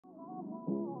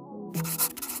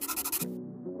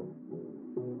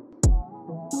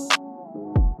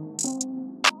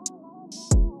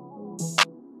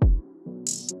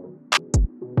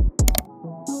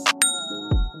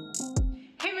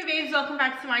Welcome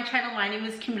back to my channel. My name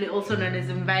is Kimberly, also known as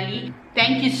Mbali.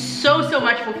 Thank you so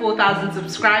much for 4,000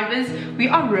 subscribers. We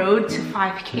are road to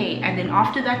 5k, and then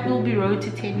after that we'll be road to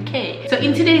 10k. So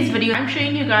in today's video I'm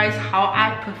showing you guys how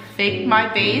I perfect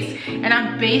my base, and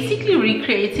I'm basically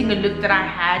recreating a look that I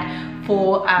had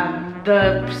for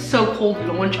the so-called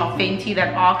launch of Fenty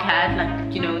that ARC had,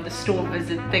 like, you know, the store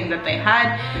visit thing that they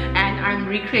had, and I'm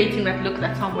recreating that look.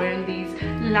 That's why I'm wearing these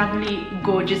lovely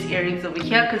gorgeous earrings over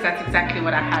here, because that's exactly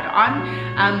what I had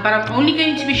on. But I'm only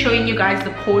going to be showing you guys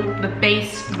the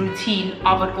base routine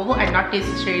of it all, and not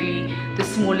necessarily the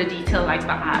smaller detail like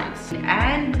the eyes.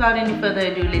 And without any further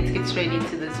ado, let's get straight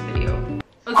into this video.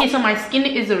 Okay, so my skin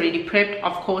is already prepped.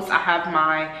 Of course, I have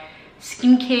my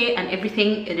skincare and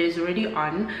everything, it is already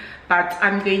on, but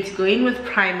I'm going to go in with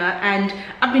primer. And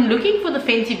I've been looking for the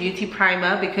Fenty Beauty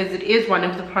primer because it is one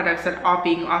of the products that are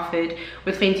being offered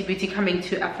with Fenty Beauty coming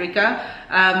to Africa,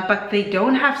 but they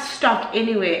don't have stock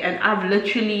anywhere, and I've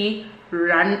literally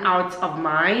run out of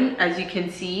mine, as you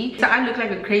can see. So I look like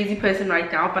a crazy person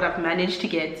right now, but I've managed to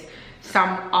get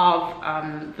some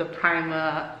of the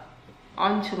primer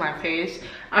onto my face.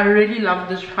 I really love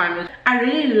this primer. I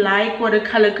really like what a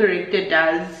color corrector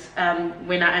does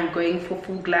when I am going for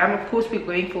full glam. Of course, we're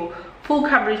going for full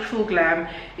coverage, full glam.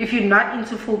 If you're not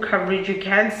into full coverage, you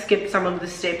can skip some of the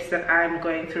steps that I'm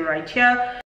going through right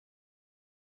here.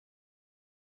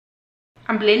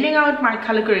 I'm blending out my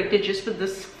color corrector just with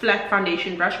this flat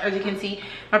foundation brush. As you can see,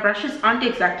 my brushes aren't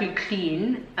exactly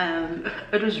clean.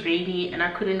 It was rainy and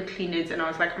I couldn't clean it, and I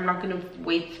was like, I'm not gonna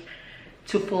wait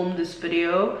to film this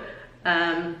video,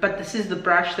 but this is the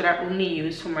brush that I only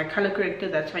use for my color corrector.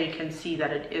 That's why you can see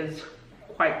that it is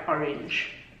quite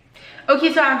orange.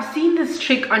 Okay, so I've seen this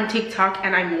trick on TikTok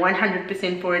and I'm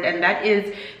 100% for it, and that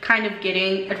is kind of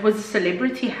getting, it was a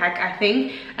celebrity hack, I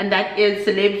think, and that is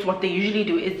celebs, what they usually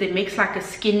do is they mix like a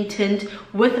skin tint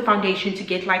with the foundation to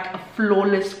get like a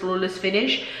flawless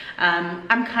finish.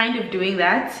 I'm kind of doing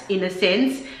that in a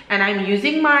sense, and I'm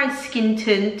using my skin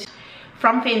tint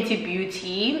from Fenty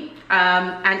Beauty,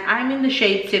 and I'm in the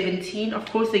shade 17. Of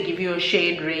course, they give you a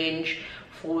shade range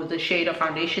for the shade of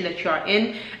foundation that you are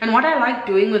in, and what I like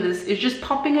doing with this is just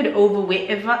popping it over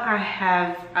wherever I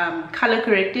have color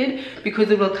corrected, because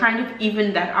it will kind of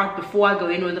even that out before I go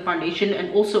in with the foundation,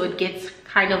 and also it gets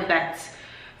kind of that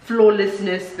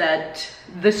flawlessness that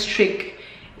this trick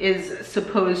is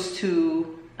supposed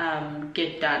to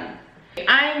get done.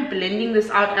 I'm blending this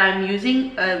out. I'm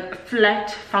using a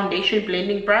flat foundation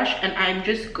blending brush, and I'm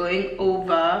just going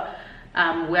over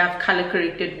where I've color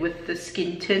corrected with the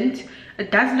skin tint. It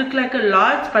does look like a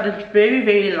lot, but it's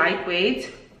very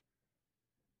lightweight.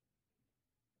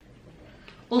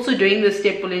 Also, doing this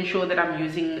step will ensure that I'm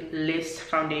using less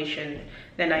foundation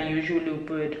than I usually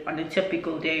would on a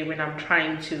typical day when I'm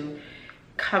trying to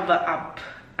cover up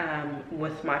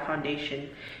with my foundation.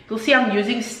 You'll see I'm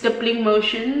using stippling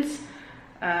motions.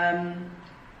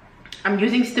 I'm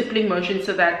using stippling motion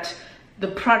so that the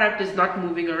product is not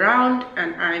moving around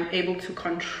and I'm able to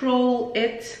control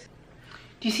it.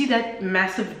 Do you see that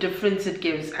massive difference it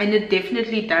gives? And it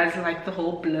definitely does like the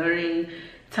whole blurring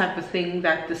type of thing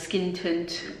that the skin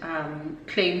tint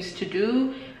claims to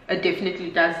do. It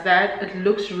definitely does that. It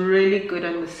looks really good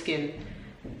on the skin.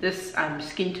 This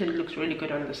skin tint looks really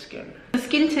good on the skin. The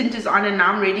skin tint is on, and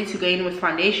now I'm ready to go in with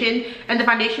foundation, and the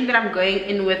foundation that I'm going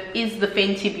in with is the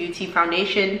Fenty Beauty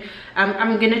foundation.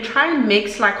 I'm gonna try and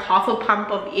mix like half a pump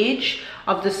of each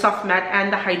of the soft matte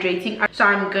and the hydrating. So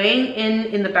I'm going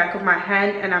in the back of my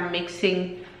hand, and I'm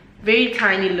mixing very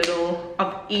tiny little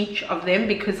of each of them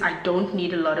because I don't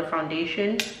need a lot of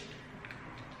foundation.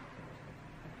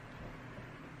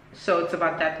 So it's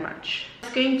about that much.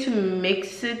 I'm going to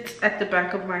mix it at the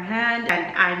back of my hand,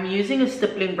 and I'm using a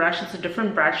stippling brush. It's a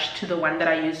different brush to the one that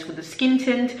I used for the skin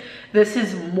tint. This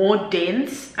is more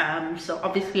dense, so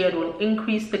obviously it will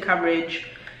increase the coverage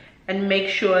and make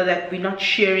sure that we're not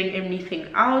shearing anything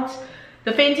out.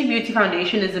 The Fenty Beauty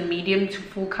foundation is a medium to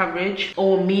full coverage,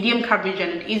 or medium coverage,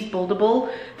 and it is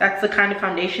buildable. That's the kind of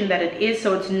foundation that it is,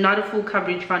 so it's not a full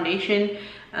coverage foundation.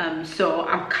 So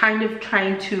I'm kind of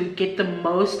trying to get the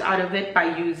most out of it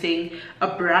by using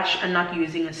a brush and not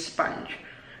using a sponge.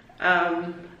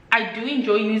 I do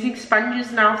enjoy using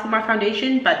sponges now for my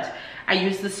foundation, but I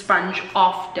use the sponge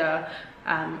after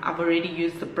I've already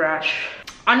used the brush.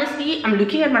 Honestly, I'm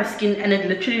looking at my skin and it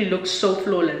literally looks so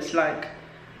flawless. Like,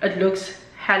 it looks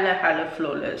hella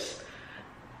flawless.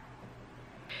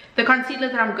 The concealer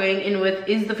that I'm going in with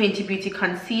is the Fenty Beauty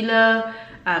concealer,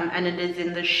 and it is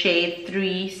in the shade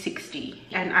 360.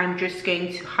 And I'm just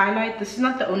going to highlight. This is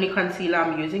not the only concealer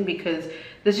I'm using because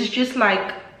this is just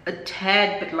like a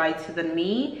tad bit lighter than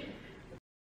me.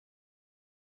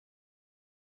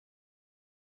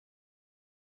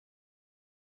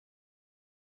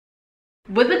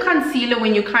 With the concealer,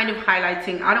 when you're kind of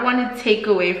highlighting, I don't want to take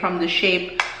away from the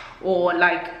shape, or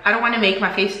like I don't want to make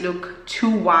my face look too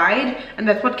wide, and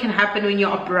that's what can happen when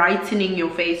you're brightening your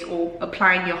face or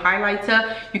applying your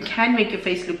highlighter. You can make your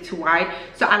face look too wide.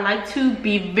 So I like to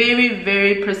be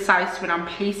very precise when I'm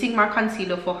placing my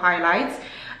concealer for highlights.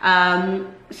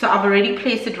 So I've already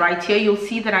placed it right here. You'll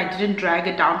see that I didn't drag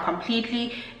it down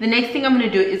completely. The next thing I'm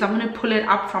going to do is I'm going to pull it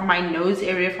up from my nose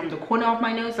area, from the corner of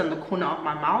my nose and the corner of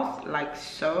my mouth, like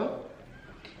so.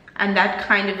 And that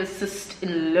kind of assists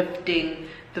in lifting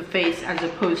the face as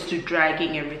opposed to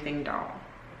dragging everything down.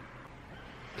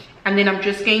 And then I'm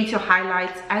just going to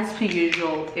highlight as per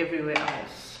usual everywhere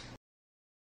else.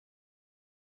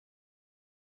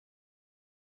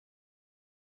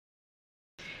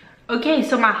 Okay,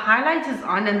 so my highlight is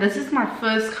on, and this is my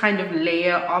first kind of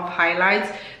layer of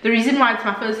highlights. The reason why it's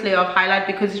my first layer of highlight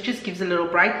because it just gives a little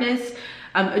brightness.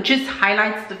 It just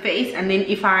highlights the face, and then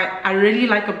if I really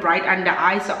like a bright under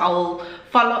eye, so I'll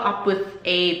follow up with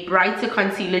a brighter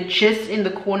concealer just in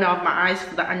the corner of my eyes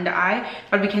for the under eye,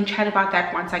 but we can chat about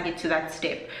that once I get to that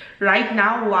step. Right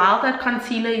now, while that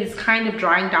concealer is kind of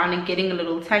drying down and getting a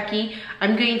little tacky,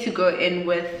 I'm going to go in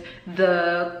with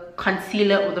the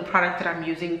concealer or the product that I'm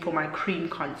using for my cream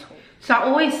contour. So I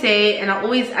always say, and I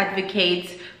always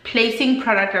advocate, placing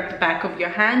product at the back of your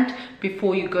hand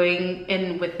before you're going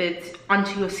in with it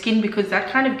onto your skin, because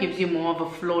that kind of gives you more of a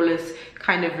flawless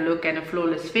kind of look and a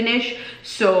flawless finish.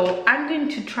 So I'm going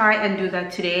to try and do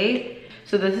that today.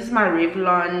 So this is my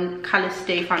Revlon Color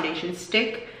Stay foundation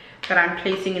stick that I'm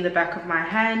placing in the back of my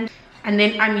hand, and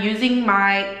then I'm using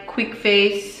my Quick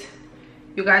Face.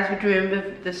 You guys would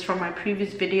remember this from my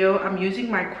previous video. I'm using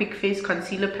my Quick Face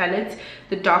concealer palette,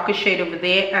 the darker shade over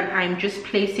there, and I'm just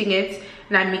placing it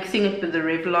and I'm mixing it with the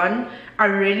Revlon. I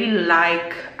really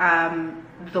like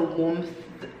the warmth,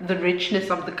 the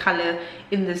richness of the color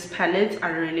in this palette. I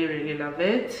really love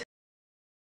it.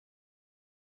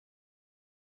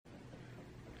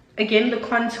 Again, the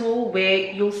contour,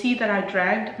 where you'll see that I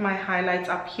dragged my highlights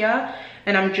up here,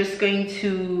 and I'm just going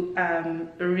to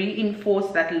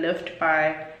reinforce that lift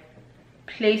by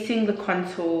placing the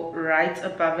contour right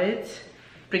above it,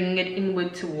 bringing it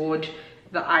inward toward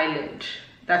the eyelid.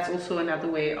 That's also another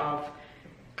way of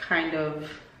kind of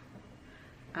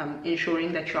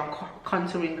ensuring that you're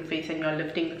contouring the face and you're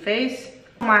lifting the face.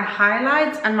 My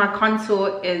highlights and my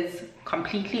contour is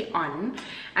completely on,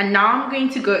 and now I'm going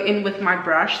to go in with my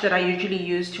brush that I usually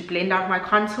use to blend out my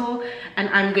contour, and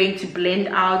I'm going to blend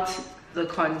out the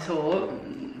contour.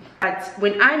 But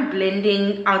when I'm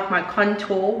blending out my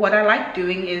contour, what I like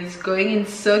doing is going in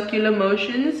circular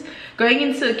motions. Going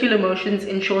in circular motions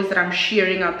ensures that I'm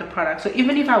shearing out the product. So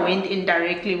even if I went in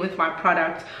directly with my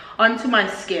product onto my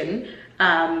skin,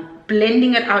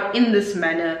 blending it out in this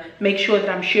manner, make sure that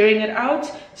I'm shearing it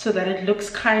out so that it looks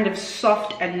kind of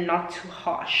soft and not too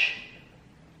harsh.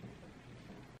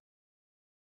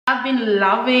 I've been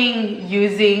loving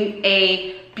using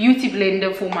a beauty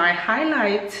blender for my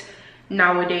highlight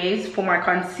nowadays, for my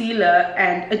concealer,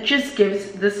 and it just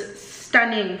gives this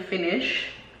stunning finish.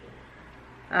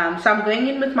 So I'm going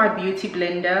in with my beauty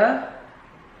blender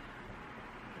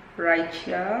right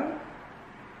here.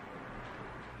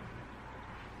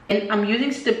 And I'm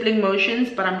using stippling motions,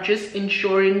 but I'm just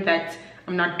ensuring that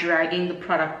I'm not dragging the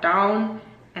product down,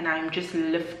 and I'm just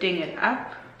lifting it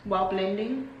up while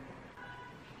blending.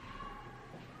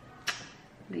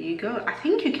 There you go. I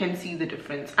think you can see the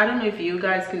difference. I don't know if you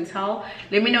guys can tell.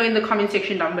 Let me know in the comment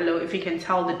section down below if you can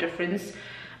tell the difference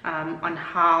on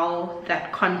how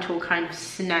that contour kind of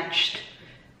snatched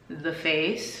the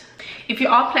face. If you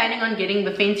are planning on getting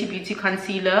the Fenty Beauty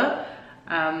concealer,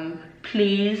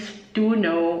 please do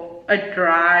know it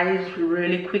dries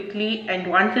really quickly, and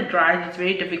once it dries, it's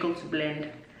very difficult to blend.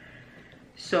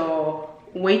 So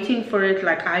waiting for it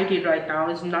like I did right now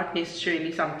is not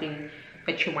necessarily something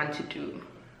that you want to do.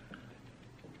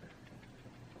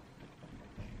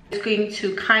 It's going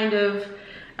to kind of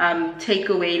take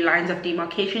away lines of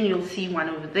demarcation. You'll see one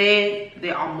over there.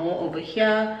 There are more over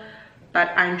here.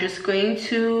 But I'm just going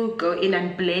to go in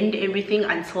and blend everything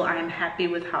until I'm happy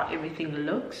with how everything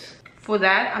looks. For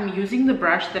that, I'm using the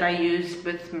brush that I use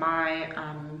with my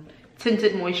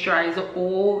tinted moisturizer,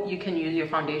 or you can use your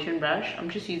foundation brush. I'm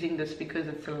just using this because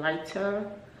it's lighter.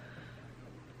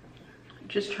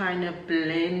 Just trying to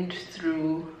blend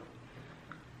through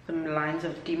the lines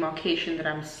of demarcation that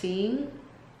I'm seeing.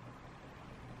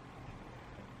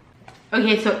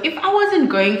 Okay, so if I wasn't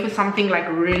going for something like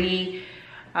really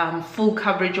full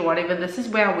coverage or whatever, this is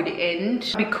where I would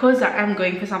end. Because I am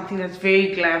going for something that's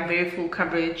very glam, very full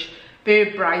coverage,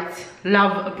 very bright,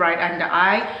 love a bright under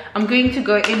eye, I'm going to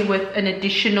go in with an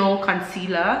additional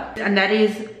concealer, and that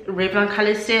is Revlon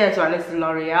Color Stay as well as the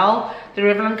L'Oreal. The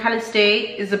Revlon Color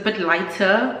Stay is a bit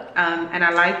lighter, and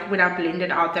I like when I blend it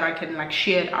out that I can like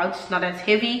sheer it out. It's not as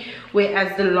heavy,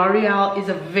 whereas the L'Oreal is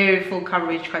a very full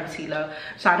coverage concealer,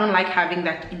 so I don't like having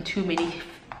that in too many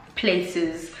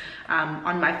places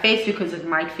on my face because it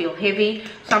might feel heavy.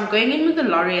 So I'm going in with the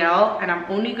L'Oreal, and I'm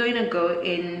only going to go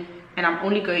in, and I'm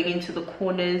only going into the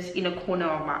corners, inner corner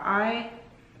of my eye.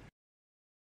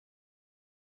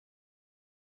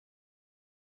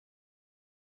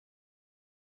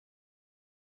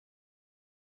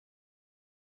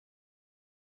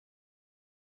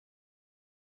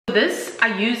 This,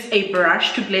 I use a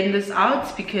brush to blend this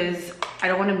out because I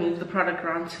don't want to move the product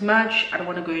around too much. I don't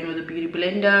want to go in with a beauty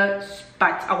blender,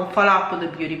 but I will follow up with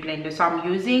a beauty blender. So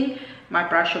I'm using my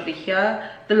brush over here.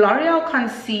 The L'Oreal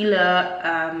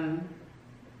concealer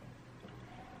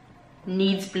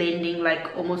needs blending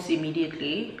like almost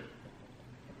immediately,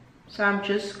 so I'm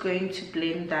just going to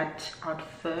blend that out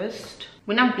first.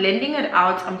 When I'm blending it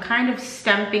out, I'm kind of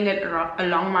stamping it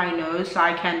along my nose so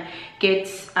I can get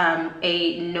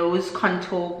a nose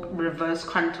contour, reverse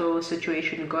contour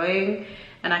situation going,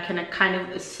 and I can kind of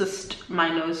assist my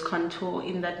nose contour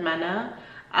in that manner.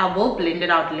 I will blend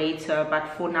it out later, but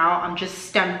for now I'm just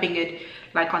stamping it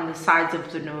like on the sides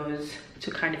of the nose to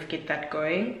kind of get that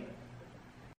going.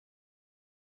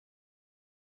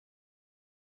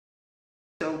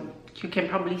 So you can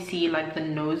probably see like the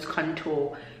nose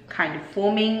contour kind of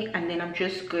forming, and then I'm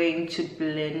just going to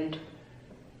blend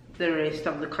the rest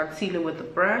of the concealer with the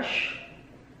brush.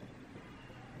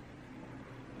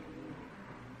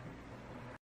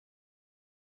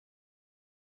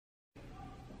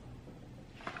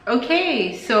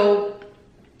 Okay, so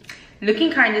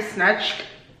looking kind of snatched,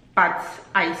 but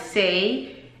I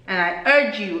say, and I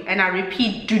urge you, and I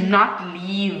repeat, do not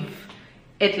leave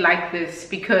it like this,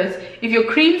 because if your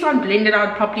creams aren't blended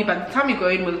out properly, by the time you go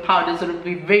in with powders, it'll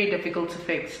be very difficult to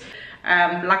fix.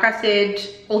 Like I said,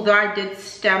 although I did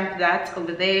stamp that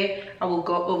over there, I will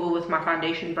go over with my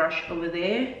foundation brush over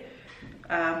there,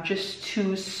 just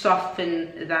to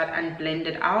soften that and blend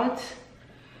it out.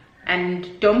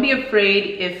 And don't be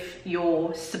afraid if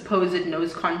your supposed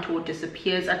nose contour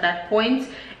disappears at that point.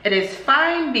 It is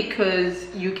fine, because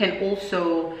you can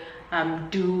also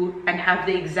do and have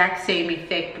the exact same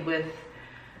effect with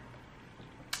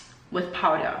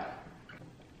powder.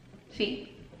 See,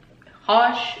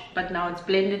 harsh, but now it's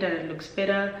blended and it looks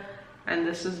better, and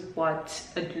this is what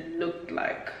it looked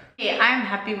like. Okay, I'm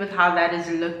happy with how that is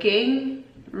looking.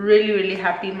 Really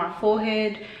happy. My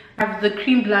forehead, I have the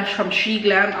cream blush from She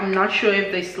Glam. I'm not sure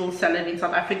if they still sell it in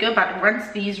South Africa, but once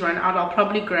these run out, I'll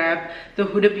probably grab the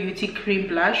Huda Beauty cream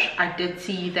blush. I did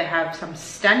see they have some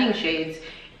stunning shades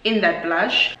in that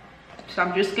blush, so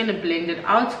I'm just going to blend it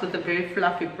out with a very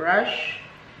fluffy brush,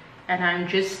 and I'm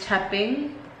just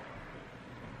tapping.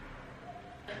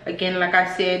 Again, like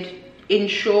I said,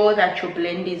 ensure that your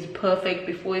blend is perfect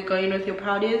before you go in with your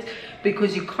powders,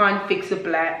 because you can't fix a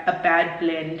bad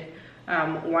blend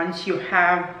once you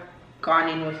have gone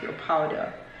in with your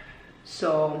powder.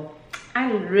 So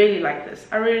I really like this.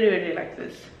 I really like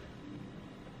this.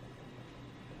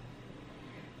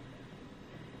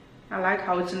 I like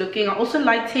how it's looking. I also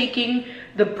like taking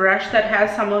the brush that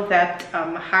has some of that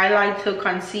highlighter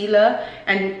concealer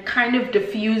and kind of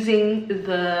diffusing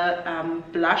the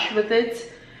blush with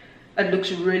it. It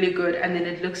looks really good, and then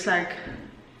it looks like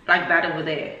that over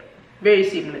there. Very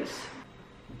seamless.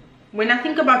 When I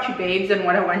think about you babes and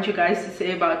what I want you guys to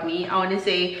say about me, I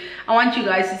want you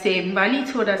guys to say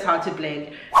Mbali taught us how to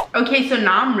blend. Okay, so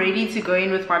now I'm ready to go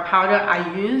in with my powder.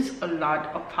 I use a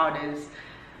lot of powders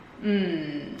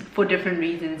for different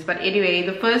reasons, but anyway,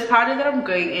 the first powder that I'm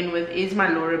going in with is my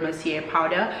Laura Mercier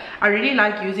powder. I really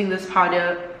like using this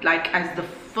powder like as the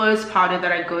first powder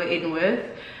that I go in with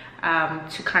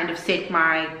to kind of set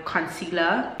my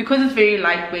concealer, because it's very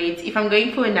lightweight. If I'm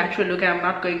going for a natural look and I'm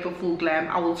not going for full glam,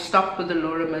 I will stop with the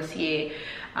Laura Mercier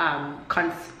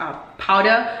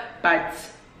powder, but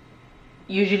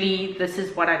usually this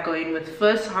is what I go in with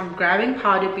first. So I'm grabbing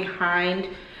powder behind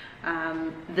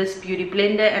this beauty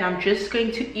blender, and I'm just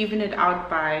going to even it out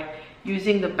by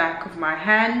using the back of my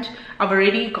hand. I've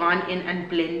already gone in and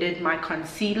blended my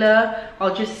concealer.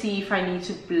 I'll just see if I need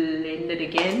to blend it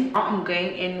again. Now I'm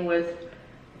going in with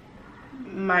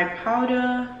my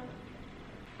powder.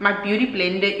 my beauty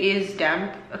blender is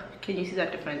damp. Can you see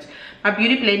that difference? My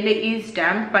beauty blender is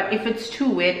damp, but if it's too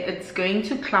wet, it's going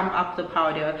to clump up the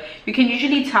powder. You can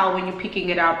usually tell when you're picking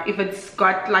it up. If it's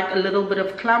got like a little bit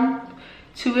of clump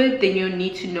to it, then you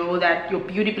need to know that your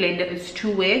beauty blender is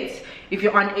too wet. If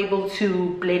you're unable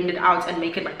to blend it out and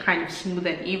make it like kind of smooth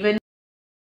and even.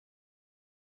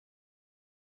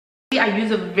 I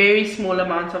use a very small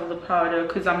amount of the powder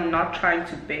because I'm not trying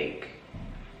to bake.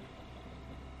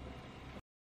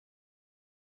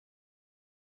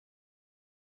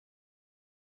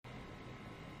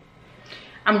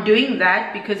 I'm doing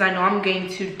that because I know I'm going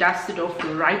to dust it off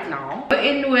right now. Go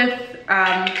in with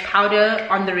powder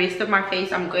on the rest of my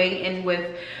face. I'm going in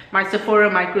with my Sephora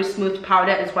Micro Smooth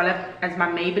powder as well as my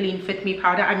Maybelline Fit Me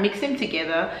powder. I mix them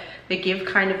together. They give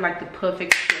kind of like the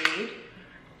perfect shade.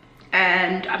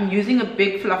 And I'm using a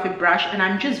big fluffy brush and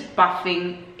I'm just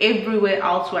buffing everywhere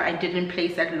else where I didn't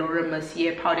place that Laura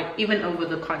Mercier powder, even over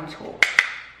the contour.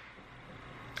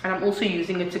 And I'm also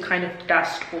using it to kind of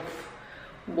dust off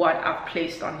what I've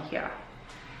placed on here.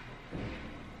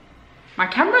 My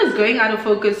camera is going out of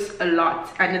focus a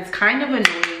lot and it's kind of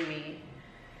annoying me.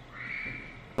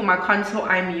 For my contour,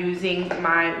 I'm using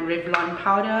my Revlon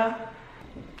powder.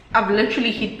 I've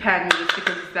literally hit pan this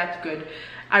because it's that good.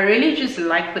 I really just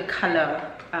like the color,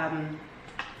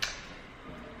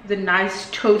 the nice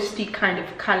toasty kind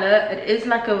of color. It is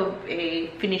like a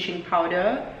finishing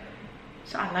powder,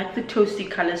 so I like the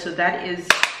toasty color. So that is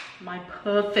my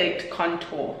perfect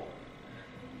contour.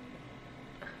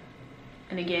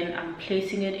 And again, I'm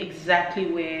placing it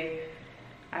exactly where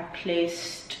I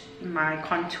placed my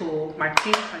contour, my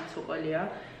cream contour earlier.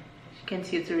 You can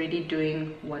see it's already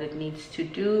doing what it needs to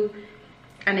do.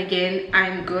 And again,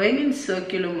 I'm going in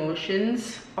circular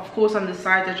motions. Of course, on the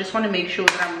sides, I just want to make sure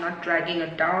that I'm not dragging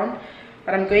it down.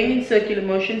 But I'm going in circular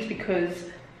motions because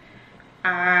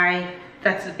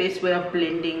that's the best way of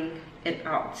blending it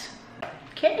out.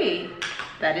 Okay,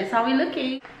 that is how we're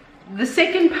looking. The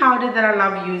second powder that I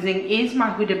love using is my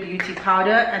Huda Beauty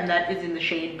powder, and that is in the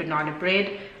shade Banana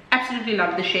Bread. Absolutely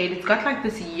love the shade. It's got like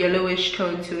this yellowish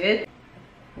tone to it.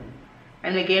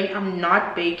 And again, I'm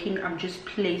not baking, I'm just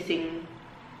placing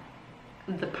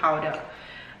the powder.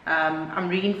 I'm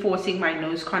reinforcing my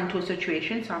nose contour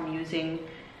situation, so I'm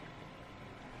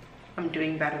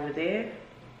doing that over there.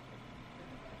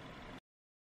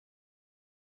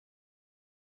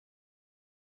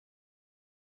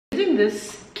 Using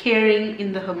this Caring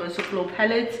in the Hermosa Floor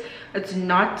palette. It's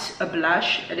not a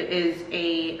blush, it is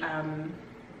a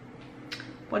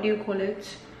what do you call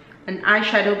it, an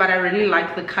eyeshadow, but I really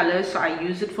like the color, so I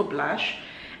use it for blush.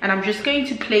 And I'm just going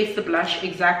to place the blush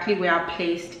exactly where I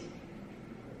placed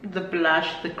the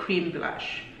blush, the cream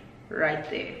blush, right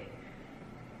there.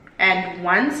 And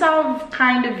once I've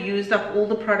kind of used up all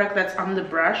the product that's on the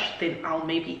brush, then I'll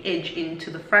maybe edge into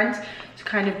the front to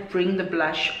kind of bring the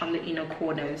blush on the inner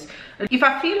corners. If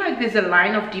I feel like there's a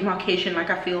line of demarcation, like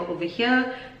I feel over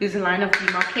here, there's a line of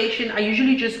demarcation, I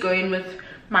usually just go in with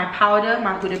my powder,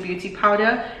 my Huda Beauty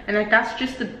powder, and I dust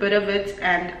just a bit of it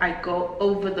and I go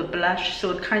over the blush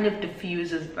so it kind of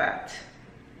diffuses that.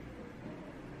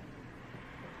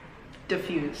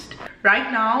 Diffused.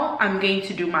 Right now, I'm going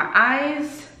to do my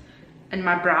eyes and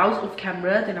my brows off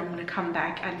camera, then I'm gonna come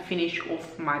back and finish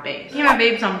off my base. Yeah, my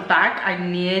babes, I'm back. I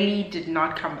nearly did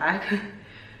not come back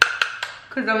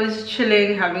because I was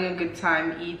chilling, having a good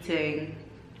time, eating.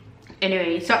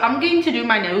 Anyway, so I'm going to do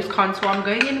my nose contour. I'm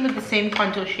going in with the same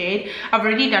contour shade. I've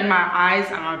already done my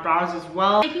eyes and my brows as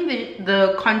well. Taking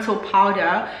the contour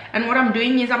powder, and what I'm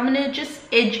doing is I'm gonna just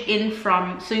edge in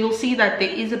from, so you'll see that there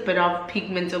is a bit of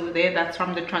pigment over there. That's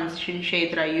from the transition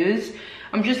shade that I use.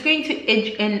 I'm just going to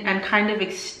edge in and kind of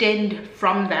extend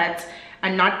from that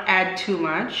and not add too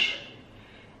much.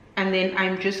 And then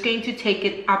I'm just going to take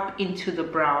it up into the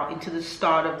brow, into the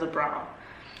start of the brow.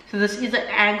 So this is an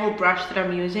angle brush that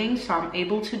I'm using, so I'm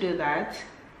able to do that.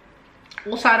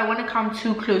 Also, I don't want to come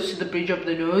too close to the bridge of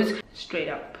the nose. Straight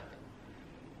up.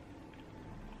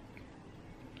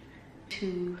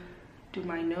 To do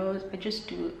my nose, I just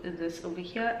do this over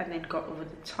here and then go over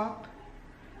the top.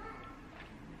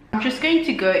 I'm just going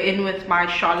to go in with my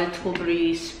Charlotte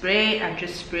Tilbury spray and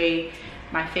just spray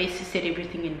my face to set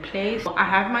everything in place. I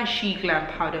have my She Glam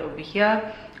powder over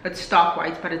here. It's stark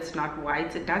white, but it's not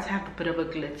white. It does have a bit of a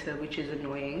glitter, which is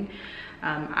annoying.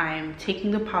 I'm taking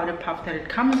the powder puff that it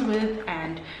comes with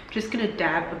and just gonna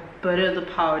dab a bit of the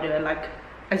powder, like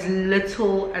as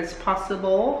little as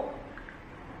possible.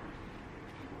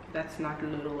 That's not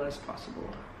little as possible.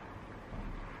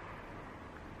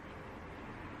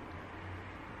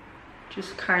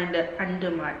 Just kind of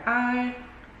under my eye.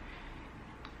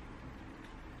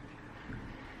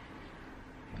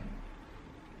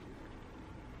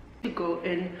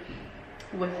 in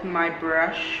with my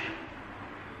brush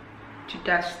to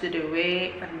dust it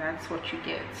away, and that's what you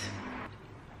get.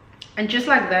 And just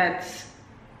like that,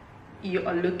 you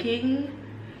are looking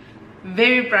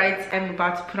very bright. I'm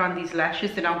about to put on these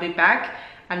lashes, then I'll be back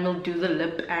and we'll do the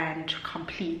lip and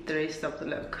complete the rest of the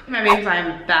look. My babes,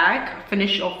 I'm back.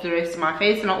 Finish off the rest of my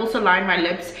face, and I'll also line my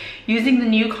lips using the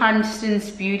new Constance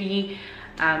Beauty,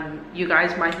 you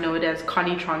guys might know it as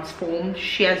Connie Transformed.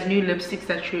 She has new lipsticks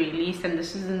that she released, and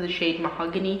this is in the shade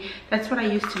Mahogany. That's what I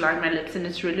use to line my lips, and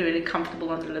it's really, really comfortable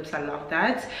on the lips. I love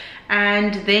that.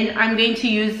 And then I'm going to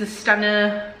use the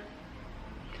Stunner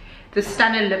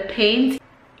lip paint.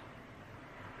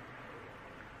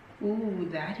 Ooh,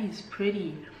 that is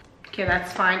pretty. Okay,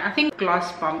 that's fine. I think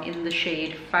Gloss Bomb in the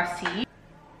shade Fussy.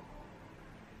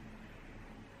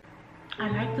 I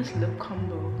like this lip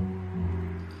combo.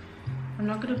 I'm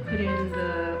not gonna put in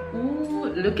the...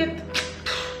 Ooh, look at...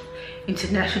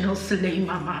 International Slay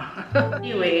Mama.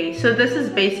 Anyway, so this is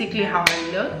basically how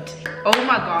I looked. Oh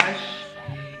my gosh.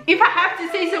 If I have to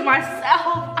say so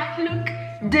myself, I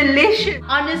look delicious.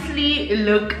 Honestly,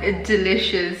 look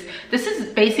delicious. This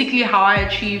is basically how I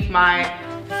achieve my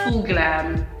full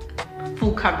glam,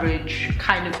 full coverage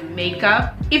kind of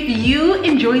makeup. If you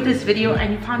enjoyed this video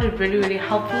and you found it really, really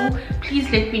helpful, please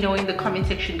let me know in the comment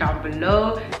section down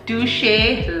below. Do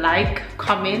share, like,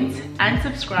 comment, and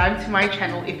subscribe to my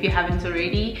channel if you haven't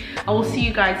already. I will see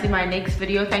you guys in my next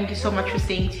video. Thank you so much for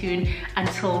staying tuned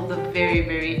until the very,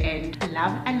 very end.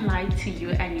 Love and light to you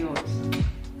and yours.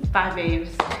 Bye,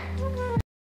 babes.